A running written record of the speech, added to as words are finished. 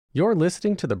You're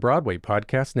listening to the Broadway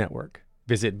Podcast Network.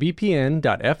 Visit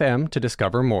bpn.fm to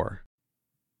discover more.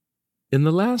 In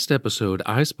the last episode,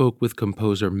 I spoke with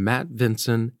composer Matt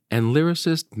Vinson and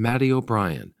lyricist Maddie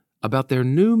O'Brien about their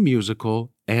new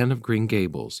musical, Anne of Green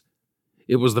Gables.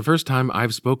 It was the first time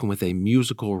I've spoken with a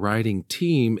musical writing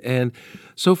team, and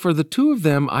so for the two of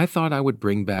them, I thought I would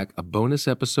bring back a bonus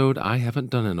episode I haven't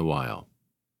done in a while.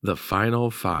 The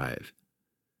Final Five.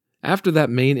 After that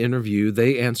main interview,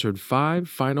 they answered 5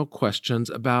 final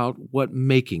questions about what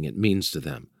making it means to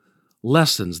them,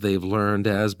 lessons they've learned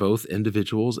as both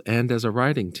individuals and as a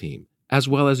writing team, as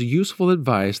well as useful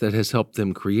advice that has helped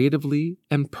them creatively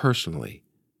and personally.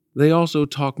 They also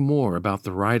talk more about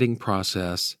the writing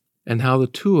process and how the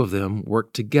two of them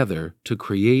work together to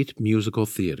create musical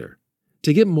theater.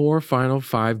 To get more Final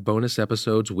Five bonus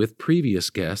episodes with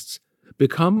previous guests,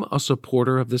 become a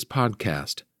supporter of this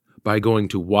podcast by going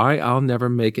to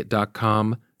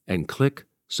whyillnevermakeit.com and click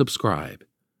subscribe.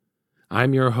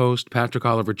 I'm your host, Patrick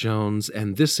Oliver Jones,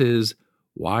 and this is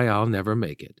Why I'll Never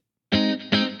Make It.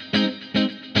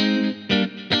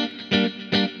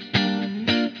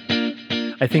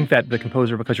 I think that the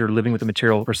composer, because you're living with the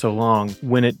material for so long,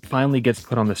 when it finally gets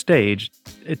put on the stage,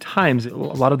 at times, a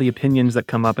lot of the opinions that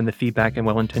come up and the feedback and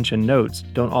well-intentioned notes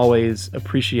don't always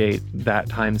appreciate that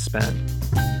time spent.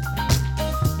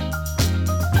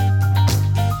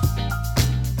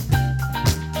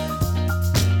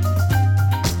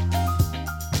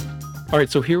 All right,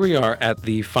 so here we are at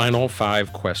the final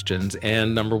 5 questions.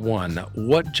 And number 1,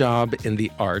 what job in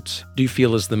the arts do you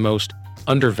feel is the most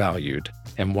undervalued,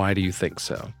 and why do you think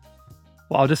so?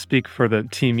 Well, I'll just speak for the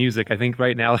team music. I think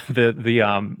right now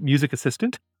the music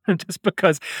assistant, just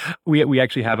because we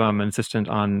actually have an assistant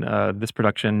on this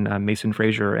production, Mason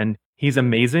Frazier, and he's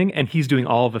amazing, and he's doing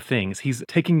all of the things. He's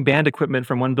taking band equipment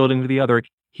from one building to the other.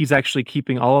 He's actually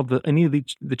keeping all of any of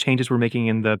the changes we're making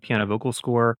in the piano vocal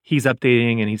score. He's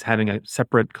updating, and he's having a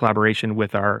separate collaboration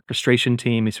with our orchestration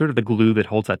team. He's sort of the glue that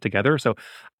holds that together. So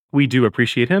we do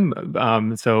appreciate him.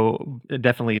 So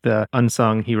definitely the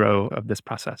unsung hero of this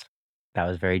process. That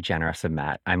was very generous of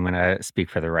Matt. I'm going to speak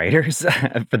for the writers,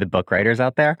 for the book writers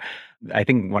out there. I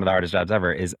think one of the hardest jobs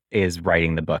ever is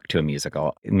writing the book to a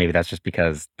musical. Maybe that's just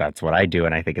because that's what I do,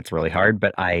 and I think it's really hard.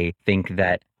 But I think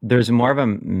that there's more of a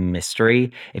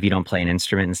mystery if you don't play an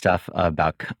instrument and stuff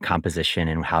about composition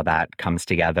and how that comes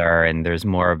together. And there's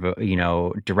more of a,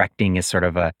 directing is sort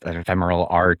of an ephemeral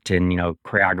art, and,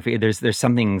 choreography. There's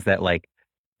some things that like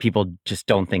people just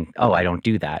don't think, oh, I don't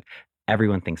do that.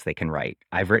 Everyone thinks they can write.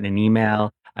 I've written an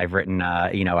email. I've written,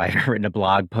 I've written a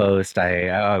blog post.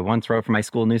 I once wrote for my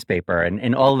school newspaper,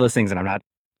 and all of those things. And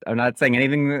I'm not saying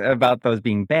anything about those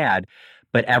being bad,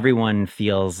 but everyone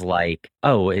feels like,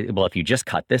 oh, well, if you just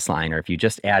cut this line, or if you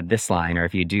just add this line, or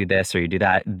if you do this or you do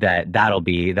that,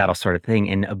 that'll sort of thing.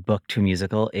 And a book to a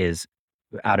musical is,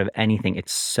 out of anything,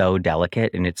 it's so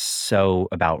delicate, and it's so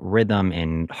about rhythm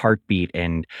and heartbeat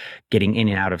and getting in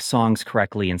and out of songs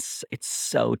correctly. And it's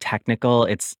so technical.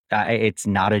 It's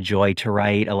not a joy to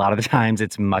write. A lot of the times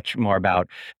it's much more about,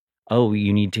 oh,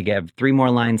 you need to give 3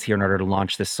 more lines here in order to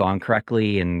launch this song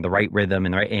correctly and the right rhythm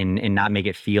and not make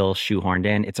it feel shoehorned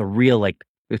in. It's a real,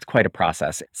 it's quite a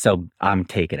process. So I'm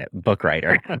taking it, book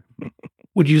writer.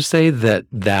 Would you say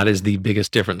that is the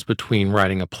biggest difference between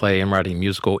writing a play and writing a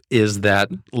musical, is that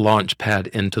launch pad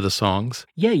into the songs?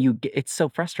 Yeah, it's so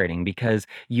frustrating because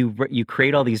you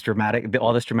create all this dramatic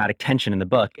tension in the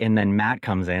book, and then Matt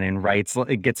comes in and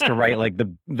gets to write like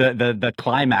the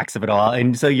climax of it all.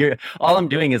 And so all I'm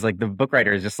doing is like the book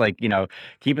writer is just like,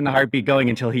 keeping the heartbeat going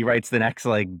until he writes the next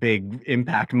like big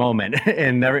impact moment.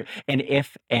 and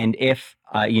if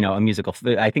a musical,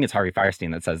 I think it's Harvey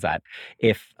Fierstein that says that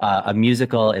if a musical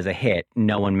is a hit,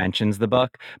 no one mentions the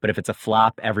book, but if it's a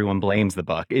flop, everyone blames the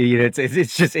book.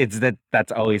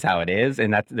 That's always how it is,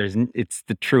 and it's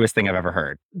the truest thing I've ever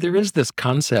heard. There is this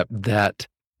concept that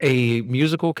a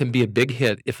musical can be a big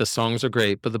hit if the songs are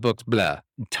great, but the book's blah.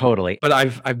 Totally. But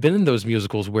I've been in those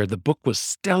musicals where the book was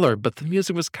stellar, but the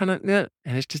music was kind of and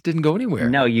it just didn't go anywhere.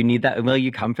 No, you need that. Well,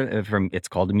 you come from it's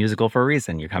called a musical for a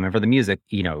reason. You're coming for the music.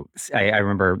 I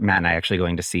remember Matt and I actually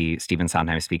going to see Stephen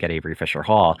Sondheim speak at Avery Fisher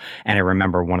Hall, and I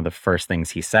remember one of the first things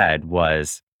he said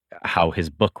was how his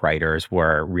book writers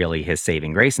were really his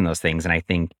saving grace in those things. And I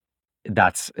think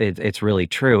it's really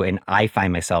true. And I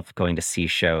find myself going to see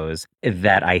shows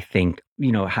that I think,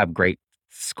 have great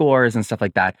scores and stuff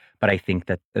like that. But I think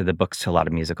that the books to a lot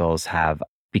of musicals have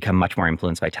become much more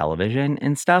influenced by television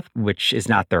and stuff, which is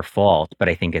not their fault. But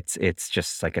I think it's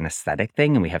just like an aesthetic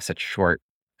thing. And we have such short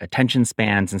attention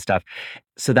spans and stuff.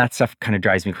 So that stuff kind of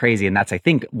drives me crazy. And that's, I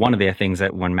think, one of the things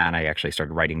that when Matt and I actually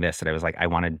started writing this, that I was like, I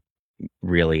wanted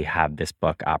really have this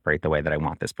book operate the way that I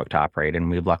want this book to operate. And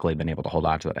we've luckily been able to hold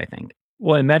on to it, I think.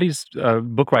 Well, and Maddie's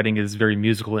book writing is very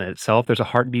musical in itself. There's a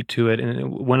heartbeat to it,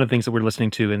 and one of the things that we're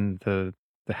listening to in the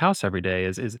house every day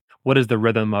is what is the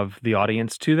rhythm of the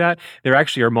audience to that. There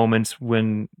actually are moments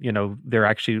when there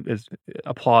actually is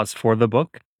applause for the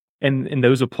book, and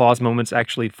those applause moments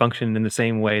actually function in the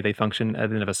same way they function at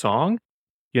the end of a song.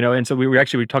 And so we were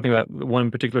talking about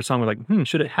one particular song. We're like,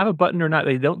 should it have a button or not?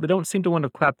 They don't seem to want to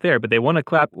clap there, but they want to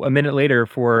clap a minute later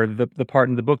for the part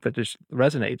in the book that just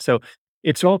resonates. So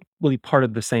it's all really part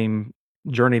of the same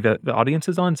journey that the audience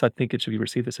is on. So I think it should be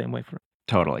received the same way for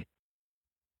Totally.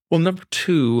 Well, number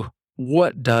two,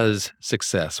 what does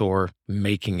success or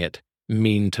making it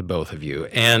mean to both of you?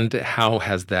 And how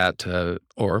has that,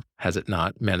 or has it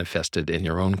not, manifested in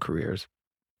your own careers?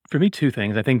 For me, two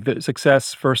things. I think that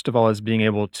success, first of all, is being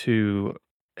able to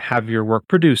have your work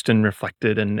produced and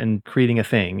reflected and creating a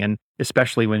thing. And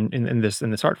especially when in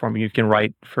this art form, you can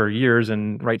write for years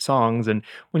and write songs. And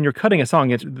when you're cutting a song,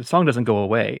 the song doesn't go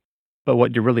away. But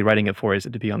what you're really writing it for is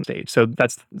it to be on stage. So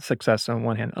that's success on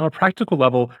one hand. On a practical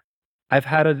level, I've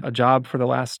had a job for the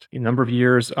last number of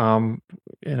years in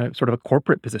a sort of a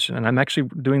corporate position. And I'm actually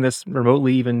doing this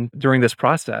remotely even during this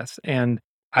process. And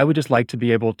I would just like to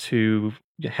be able to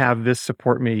have this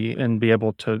support me and be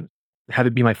able to have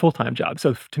it be my full-time job.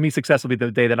 So to me, success will be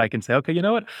the day that I can say, okay, you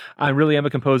know what? I really am a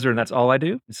composer and that's all I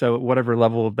do. So whatever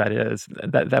level that is,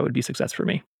 that would be success for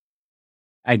me.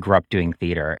 I grew up doing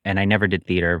theater, and I never did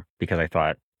theater because I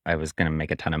thought I was going to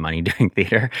make a ton of money doing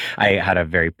theater. I had a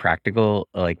very practical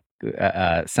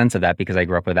sense of that because I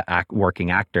grew up with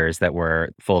working actors that were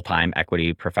full-time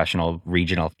equity professional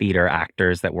regional theater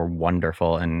actors that were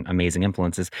wonderful and amazing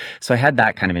influences. So I had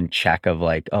that kind of in check of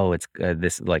like, oh, it's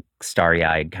this like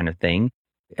starry-eyed kind of thing.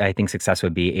 I think success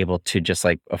would be able to just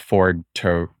like afford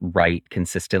to write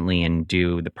consistently and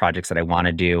do the projects that I want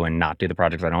to do and not do the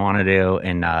projects I don't want to do.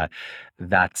 And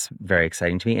that's very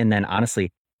exciting to me. And then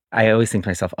honestly, I always think to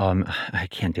myself, oh, I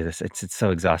can't do this. It's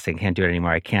so exhausting. I can't do it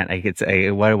anymore. I can't.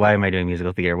 Why am I doing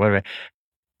musical theater? What am I?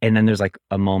 And then there's like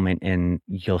a moment and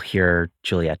you'll hear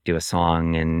Juliet do a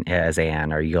song and as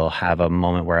Anne, or you'll have a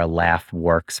moment where a laugh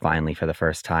works finally for the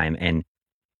first time. And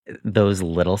those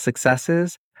little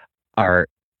successes are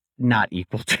not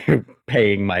equal to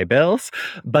paying my bills,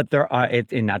 but there are,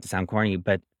 and not to sound corny,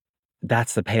 but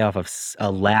that's the payoff of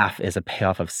a laugh is a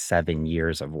payoff of 7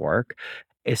 years of work.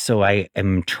 So I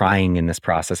am trying in this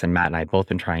process, and Matt and I both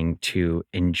been trying to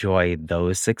enjoy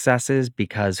those successes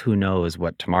because who knows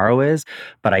what tomorrow is.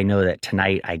 But I know that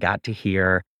tonight I got to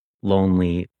hear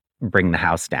Lonely bring the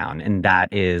house down. And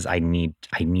that is, I need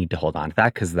to hold on to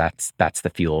that because that's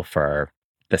the fuel for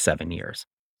the 7 years.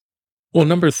 Well,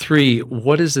 number three,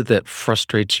 what is it that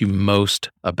frustrates you most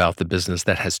about the business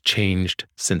that has changed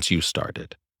since you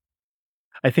started?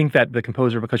 I think that the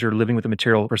composer, because you're living with the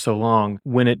material for so long,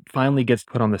 when it finally gets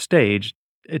put on the stage,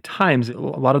 at times, a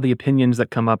lot of the opinions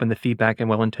that come up and the feedback and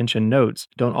well-intentioned notes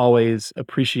don't always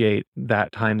appreciate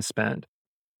that time spent.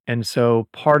 And so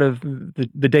part of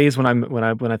the days when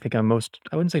I think I'm most,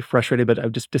 I wouldn't say frustrated, but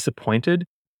I'm just disappointed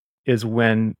is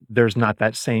when there's not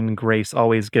that same grace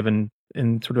always given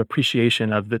in sort of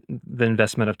appreciation of the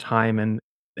investment of time and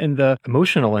the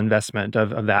emotional investment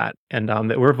of that. And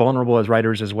that we're vulnerable as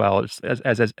writers as well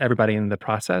as everybody in the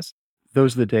process.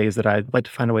 Those are the days that I'd like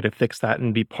to find a way to fix that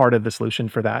and be part of the solution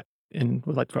for that. And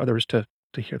would like for others to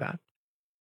hear that.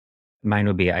 Mine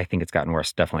would be, I think it's gotten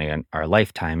worse definitely in our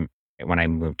lifetime. When I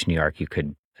moved to New York, you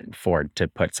could afford to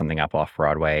put something up off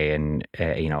Broadway and,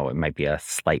 it might be a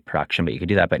slight production, but you could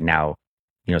do that. But now,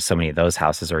 so many of those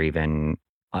houses are even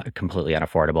completely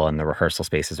unaffordable and the rehearsal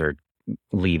spaces are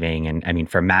leaving. And I mean,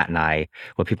 for Matt and I,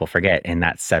 what people forget in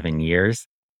that 7 years,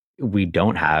 we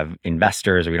don't have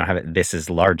investors or we don't have it. This is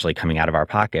largely coming out of our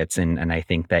pockets. And I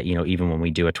think that, even when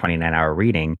we do a 29-hour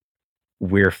reading,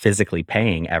 we're physically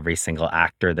paying every single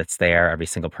actor that's there, every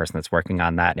single person that's working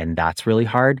on that. And that's really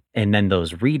hard. And then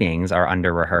those readings are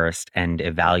under rehearsed and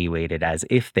evaluated as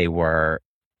if they were,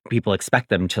 people expect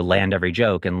them to land every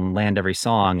joke and land every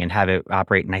song and have it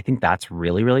operate. And I think that's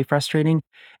really, really frustrating.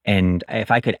 And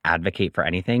if I could advocate for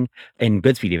anything, and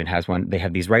Goodspeed even has one, they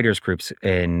have these writers groups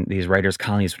and these writers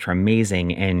colonies, which are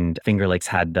amazing. And Finger Lakes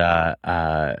had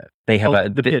they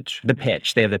have the pitch. The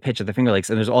pitch. They have the pitch at the Finger Lakes.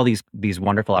 And there's all these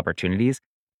wonderful opportunities.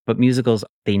 But musicals,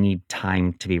 they need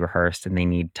time to be rehearsed and they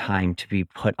need time to be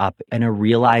put up in a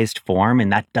realized form.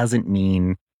 And that doesn't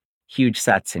mean huge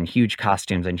sets and huge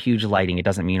costumes and huge lighting. It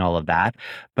doesn't mean all of that.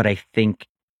 But I think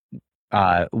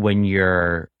when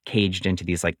you're caged into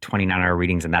these like 29-hour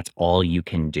readings and that's all you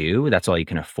can do, that's all you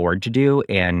can afford to do.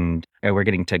 And we're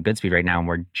getting to good speed right now, and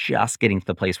we're just getting to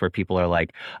the place where people are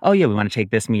like, oh yeah, we want to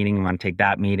take this meeting, we want to take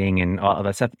that meeting, and all of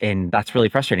that stuff. And that's really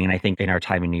frustrating. And I think in our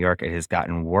time in New York, it has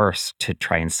gotten worse to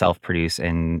try and self-produce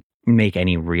and make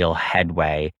any real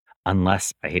headway,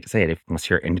 unless, I hate to say it, unless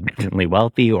you're independently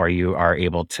wealthy or you are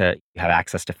able to have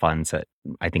access to funds that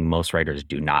I think most writers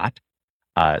do not.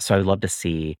 So I would love to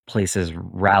see places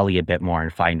rally a bit more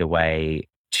and find a way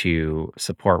to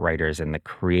support writers in the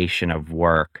creation of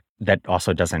work that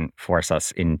also doesn't force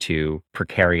us into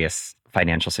precarious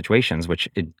financial situations, which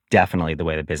it definitely, the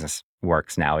way the business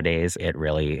works nowadays, it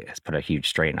really has put a huge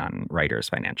strain on writers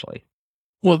financially.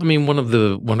 Well, I mean, one of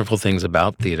the wonderful things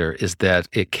about theater is that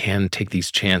it can take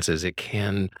these chances. It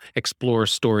can explore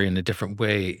story in a different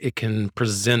way. It can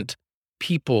present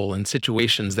people and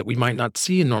situations that we might not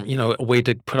see in normal, a way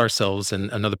to put ourselves in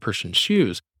another person's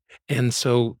shoes. And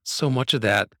so much of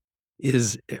that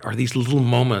are these little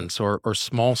moments or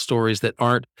small stories that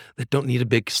don't need a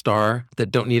big star,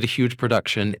 that don't need a huge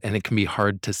production, and it can be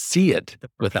hard to see it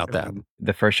without that.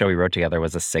 The first show we wrote together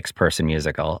was a 6-person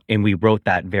musical, and we wrote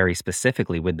that very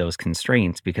specifically with those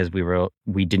constraints because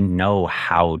we didn't know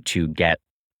how to get,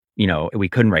 we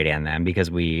couldn't write and them because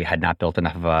we had not built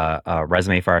enough of a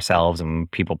resume for ourselves, and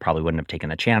people probably wouldn't have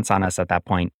taken a chance on us at that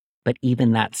point. But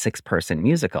even that 6-person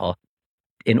musical,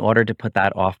 in order to put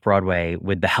that off Broadway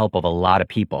with the help of a lot of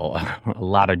people, a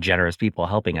lot of generous people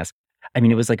helping us, I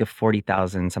mean, it was like a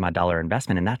 $40,000 some odd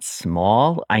investment, and that's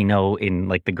small, I know, in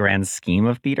like the grand scheme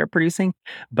of theater producing.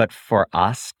 But for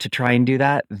us to try and do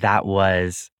that, it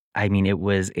was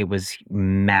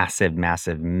massive,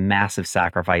 massive, massive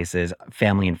sacrifices,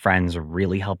 family and friends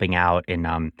really helping out. And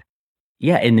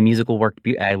and the musical worked.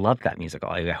 I loved that musical.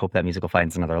 I hope that musical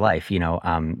finds another life,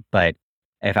 but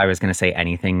if I was going to say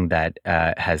anything that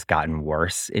has gotten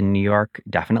worse in New York,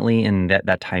 definitely in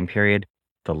that time period,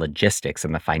 the logistics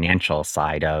and the financial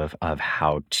side of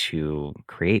how to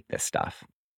create this stuff.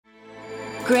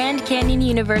 Grand Canyon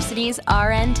University's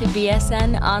RN to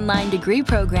BSN online degree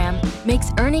program makes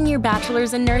earning your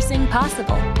bachelor's in nursing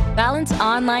possible. Balance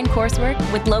online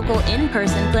coursework with local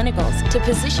in-person clinicals to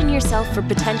position yourself for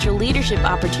potential leadership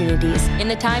opportunities in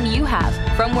the time you have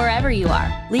from wherever you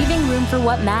are, leaving room for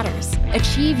what matters.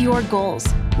 Achieve your goals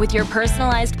with your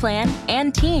personalized plan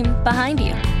and team behind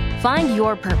you. Find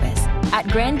your purpose at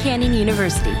Grand Canyon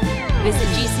University. Visit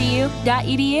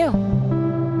gcu.edu.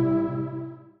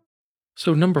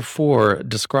 So number 4,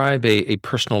 describe a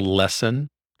personal lesson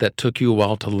that took you a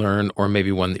while to learn, or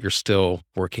maybe one that you're still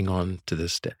working on to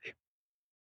this day.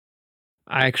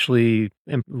 I actually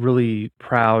am really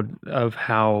proud of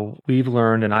how we've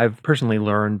learned, and I've personally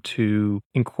learned, to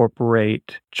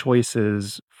incorporate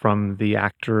choices from the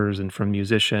actors and from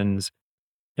musicians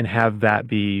and have that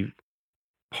be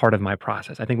part of my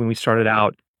process. I think when we started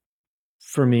out,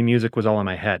 for me, music was all in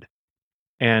my head.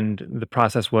 And the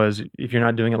process was, if you're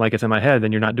not doing it like it's in my head,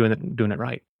 then you're not doing it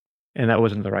right. And that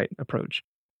wasn't the right approach.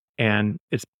 And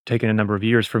it's taken a number of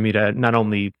years for me to not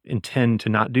only intend to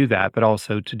not do that, but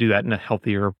also to do that in a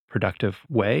healthier, productive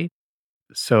way.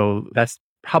 So that's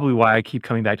probably why I keep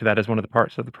coming back to that as one of the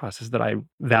parts of the process that I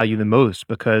value the most,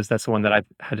 because that's the one that I've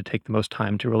had to take the most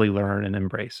time to really learn and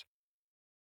embrace.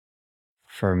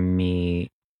 For me,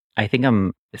 I think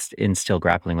I'm still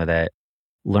grappling with it,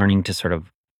 learning to sort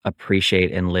of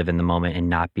appreciate and live in the moment and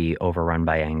not be overrun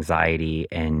by anxiety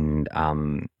and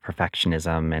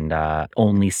perfectionism and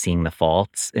only seeing the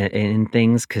faults in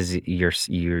things, because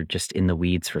you're just in the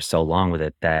weeds for so long with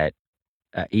it that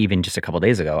even just a couple of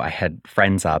days ago, I had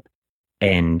friends up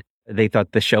and they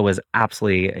thought the show was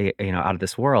absolutely out of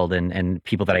this world, and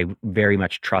people that I very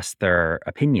much trust their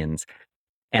opinions.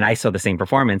 And I saw the same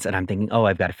performance and I'm thinking, oh,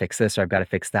 I've got to fix this or I've got to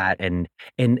fix that. And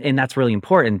that's really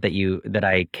important that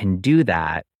I can do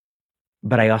that.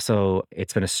 But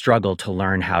it's been a struggle to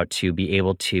learn how to be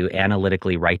able to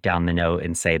analytically write down the note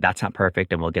and say, that's not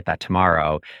perfect and we'll get that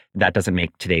tomorrow. That doesn't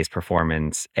make today's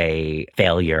performance a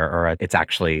failure, or it's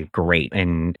actually great.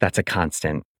 And that's a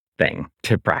constant thing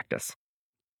to practice.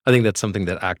 I think that's something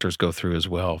that actors go through as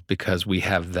well, because we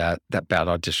have that bad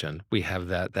audition. We have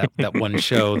that one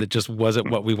show that just wasn't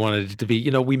what we wanted it to be.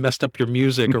 We messed up your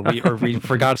music, or we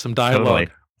forgot some dialogue. Totally.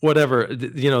 Whatever,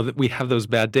 we have those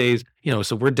bad days,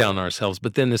 so we're down on ourselves.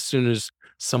 But then as soon as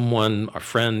someone, our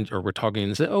friend, or we're talking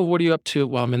and say, oh, what are you up to?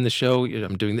 Well, I'm in the show.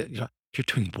 I'm doing that. You're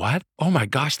doing what? Oh my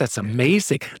gosh, that's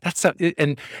amazing.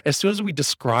 And as soon as we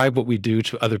describe what we do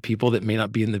to other people that may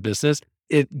not be in the business,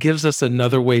 it gives us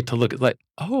another way to look at, like,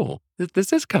 oh,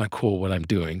 this is kind of cool what I'm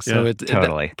doing. So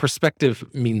totally. Perspective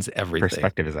means everything.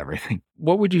 Perspective is everything.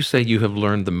 What would you say you have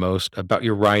learned the most about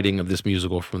your writing of this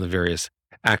musical from the various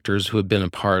actors who have been a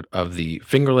part of the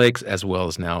Finger Lakes as well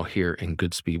as now here in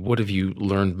Goodspeed. What have you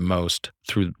learned most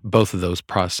through both of those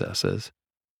processes?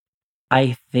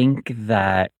 I think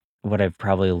that what I've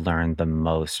probably learned the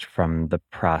most from the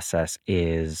process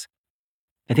is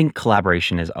I think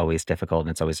collaboration is always difficult and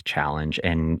it's always a challenge,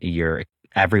 and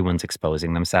everyone's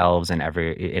exposing themselves, and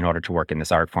in order to work in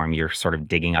this art form, you're sort of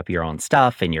digging up your own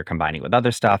stuff and you're combining with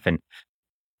other stuff, and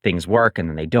things work and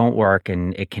then they don't work,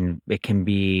 and it can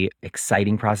be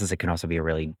exciting process. It can also be a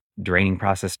really draining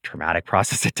process, traumatic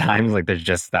process at times. Like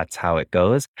that's how it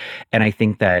goes. And I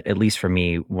think that at least for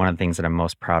me, one of the things that I'm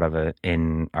most proud of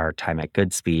in our time at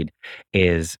Goodspeed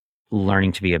is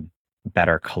learning to be a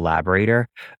better collaborator,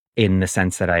 in the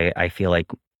sense that I feel like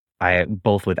I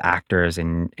both with actors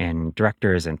and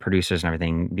directors and producers and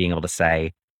everything, being able to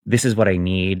say, this is what I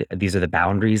need. These are the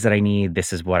boundaries that I need.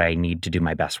 This is what I need to do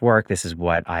my best work. This is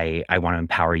what I want to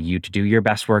empower you to do your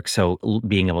best work. So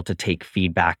being able to take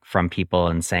feedback from people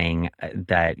and saying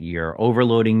that you're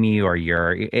overloading me, or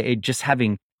just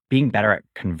being better at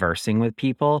conversing with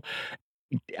people.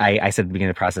 I said at the beginning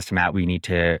of the process to Matt, we need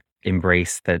to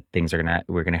embrace that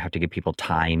we're gonna have to give people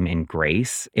time and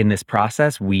grace in this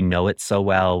process. We know it so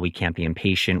well. We can't be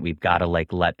impatient. We've got to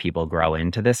let people grow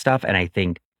into this stuff. And I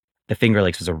think the Finger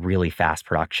Lakes was a really fast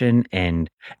production, and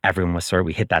everyone was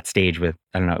we hit that stage with,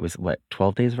 I don't know, it was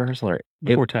 12 days of rehearsal, or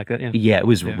Before tech, yeah. Yeah, it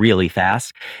was really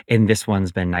fast. And this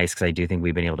one's been nice because I do think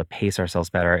we've been able to pace ourselves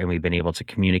better, and we've been able to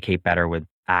communicate better with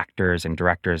actors and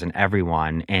directors and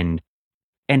everyone, and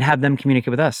have them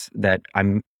communicate with us that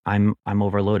I'm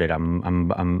overloaded.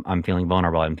 I'm feeling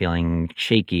vulnerable. I'm feeling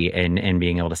shaky, and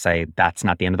being able to say that's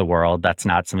not the end of the world. That's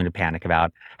not something to panic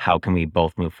about. How can we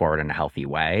both move forward in a healthy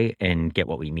way and get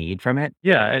what we need from it?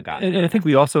 Yeah, and I think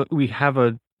we have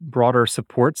a broader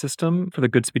support system for the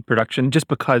Goodspeed production, just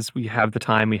because we have the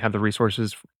time, we have the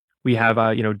resources, we have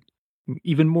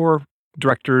even more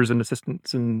directors and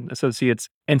assistants and associates.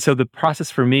 And so the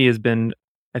process for me has been,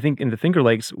 I think in the Finger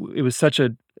Lakes, it was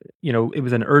it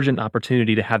was an urgent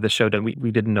opportunity to have the show done.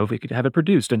 We didn't know if we could have it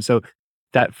produced. And so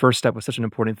that first step was such an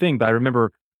important thing. But I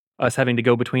remember us having to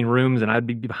go between rooms, and I'd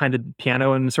be behind a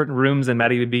piano in certain rooms, and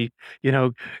Maddie would be,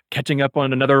 catching up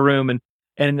on another room,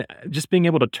 and just being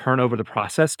able to turn over the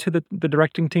process to the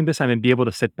directing team this time, and be able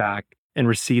to sit back and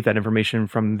receive that information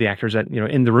from the actors that,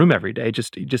 in the room every day,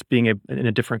 just being in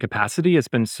a different capacity. It's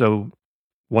been so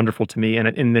wonderful to me.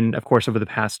 And then of course, over the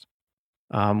past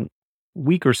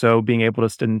week or so, being able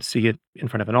to see it in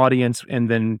front of an audience, and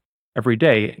then every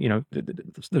day,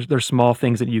 there's small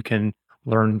things that you can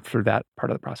learn through that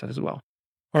part of the process as well.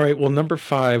 All right. Well, number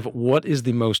 5, what is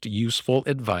the most useful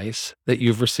advice that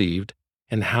you've received,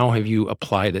 and how have you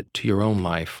applied it to your own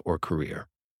life or career?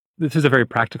 This is a very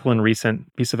practical and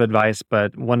recent piece of advice,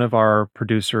 but one of our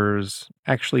producers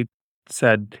actually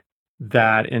said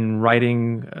that in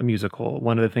writing a musical,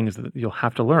 one of the things that you'll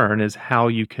have to learn is how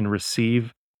you can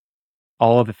receive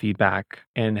all of the feedback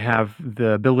and have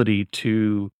the ability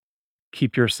to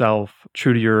keep yourself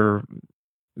true to your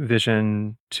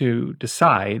vision, to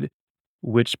decide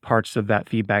which parts of that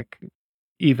feedback,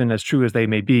 even as true as they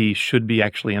may be, should be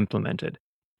actually implemented.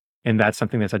 And that's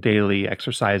something that's a daily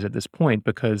exercise at this point,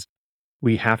 because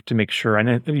we have to make sure,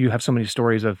 and you have so many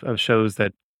stories of shows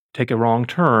that take a wrong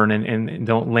turn and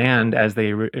don't land as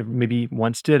they maybe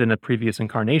once did in a previous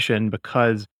incarnation,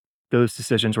 because those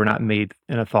decisions were not made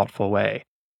in a thoughtful way.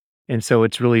 And so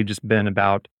it's really just been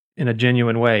about, in a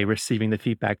genuine way, receiving the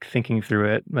feedback, thinking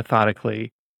through it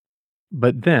methodically,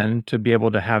 but then to be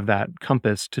able to have that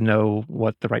compass to know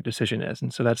what the right decision is.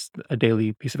 And so that's a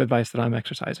daily piece of advice that I'm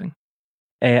exercising.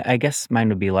 I guess mine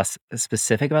would be less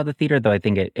specific about the theater, though I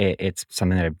think it's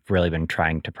something that I've really been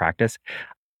trying to practice.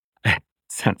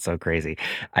 Sounds so crazy.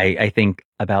 I think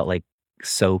about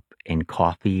soap and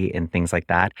coffee and things like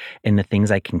that, and the things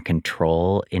I can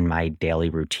control in my daily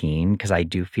routine, because I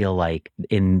do feel like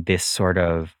in this sort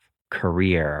of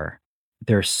career,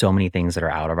 there's so many things that are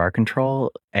out of our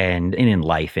control, and in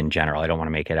life in general. I don't want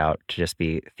to make it out to just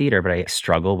be theater, but I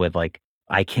struggle with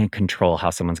I can't control how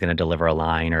someone's going to deliver a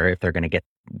line, or if they're going to get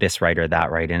this right or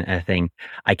that right. And a thing,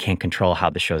 I can't control how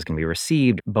the show is going to be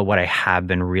received. But what I have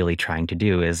been really trying to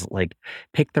do is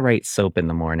pick the right soap in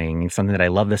the morning, something that I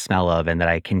love the smell of and that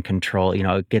I can control.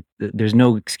 There's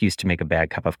no excuse to make a bad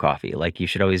cup of coffee. You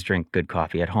should always drink good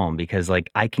coffee at home, because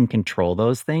I can control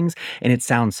those things. And it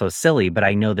sounds so silly, but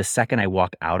I know the second I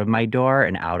walk out of my door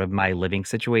and out of my living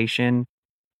situation.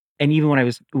 And even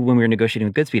when we were negotiating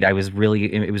with Goodspeed, it was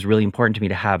really important to me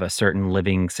to have a certain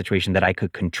living situation that I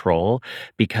could control,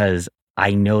 because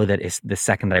I know that it's the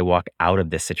second that I walk out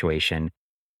of this situation,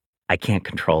 I can't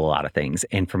control a lot of things.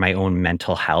 And for my own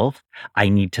mental health, I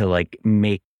need to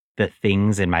make the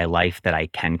things in my life that I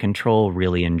can control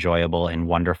really enjoyable and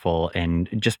wonderful and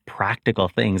just practical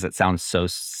things that sound so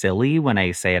silly when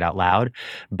I say it out loud.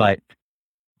 But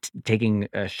taking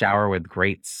a shower with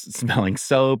great smelling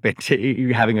soap and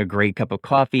having a great cup of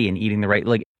coffee and eating the right,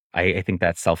 like, I think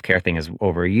that self-care thing is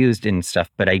overused and stuff,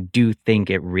 but I do think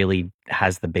it really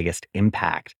has the biggest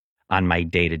impact on my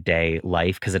day-to-day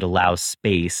life because it allows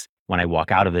space when I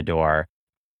walk out of the door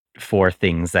for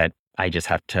things that I just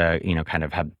have to, kind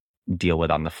of deal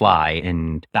with on the fly.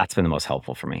 And that's been the most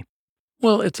helpful for me.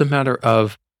 Well, it's a matter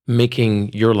of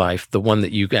making your life the one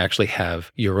that you actually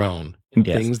have your own.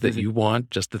 Yes. Things that you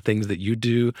want, just the things that you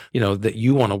do, that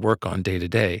you want to work on day to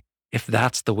day. If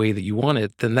that's the way that you want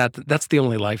it, then that's the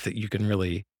only life that you can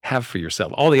really have for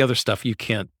yourself. All the other stuff you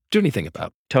can't do anything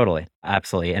about. Totally.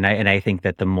 Absolutely. And I think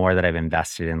that the more that I've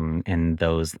invested in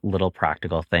those little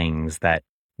practical things that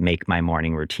make my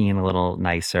morning routine a little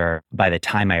nicer, by the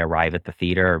time I arrive at the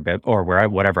theater or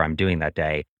whatever I'm doing that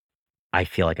day, I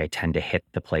feel like I tend to hit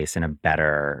the place in a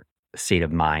better state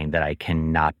of mind that I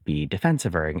cannot be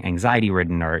defensive or anxiety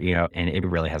ridden and it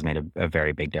really has made a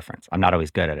very big difference. I'm not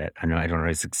always good at it. I know I don't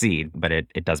always succeed, but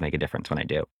it does make a difference when I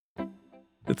do.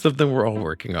 It's something we're all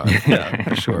working on. Yeah,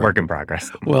 for sure. Work in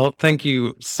progress. Well, thank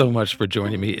you so much for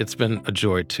joining me. It's been a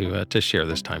joy to share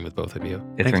this time with both of you.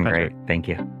 It's been great. Thank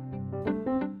you.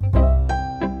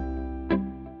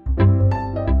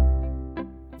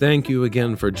 Thank you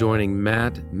again for joining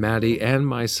Matt, Maddie, and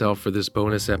myself for this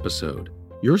bonus episode.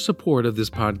 Your support of this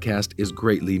podcast is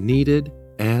greatly needed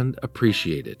and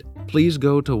appreciated. Please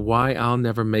go to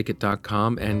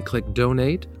whyillnevermakeit.com and click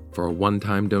donate for a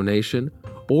one-time donation,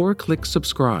 or click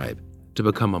subscribe to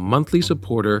become a monthly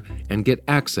supporter and get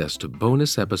access to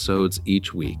bonus episodes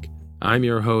each week. I'm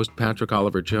your host, Patrick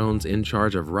Oliver Jones, in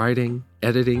charge of writing,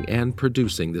 editing, and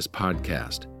producing this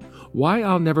podcast. Why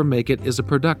I'll Never Make It is a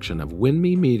production of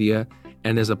Winme Media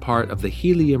and is a part of the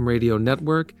Helium Radio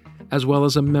Network, as well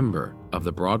as a member of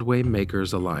the Broadway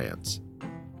Makers Alliance.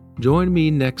 Join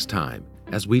me next time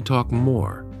as we talk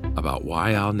more about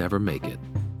Why I'll Never Make It.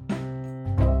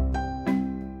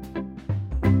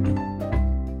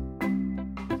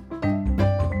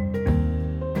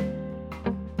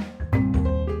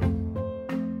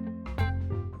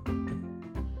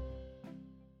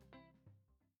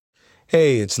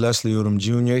 Hey, it's Leslie Odom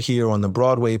Jr. here on the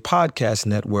Broadway Podcast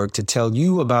Network to tell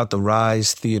you about the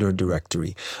Rise Theater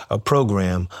Directory, a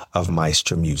program of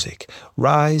Maestro Music.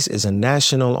 Rise is a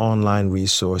national online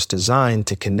resource designed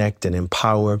to connect and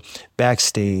empower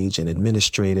backstage and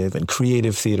administrative and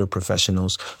creative theater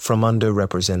professionals from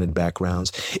underrepresented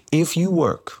backgrounds. If you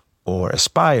work or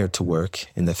aspire to work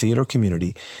in the theater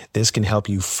community, this can help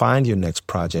you find your next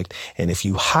project. And if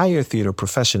you hire theater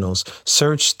professionals,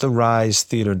 search the Rise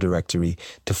Theater Directory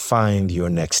to find your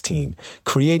next team.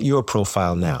 Create your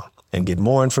profile now and get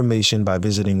more information by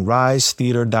visiting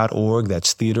risetheater.org.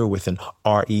 That's theater with an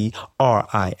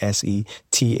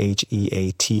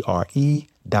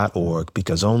RERISETHEATRE.org,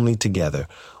 because only together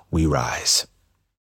we rise.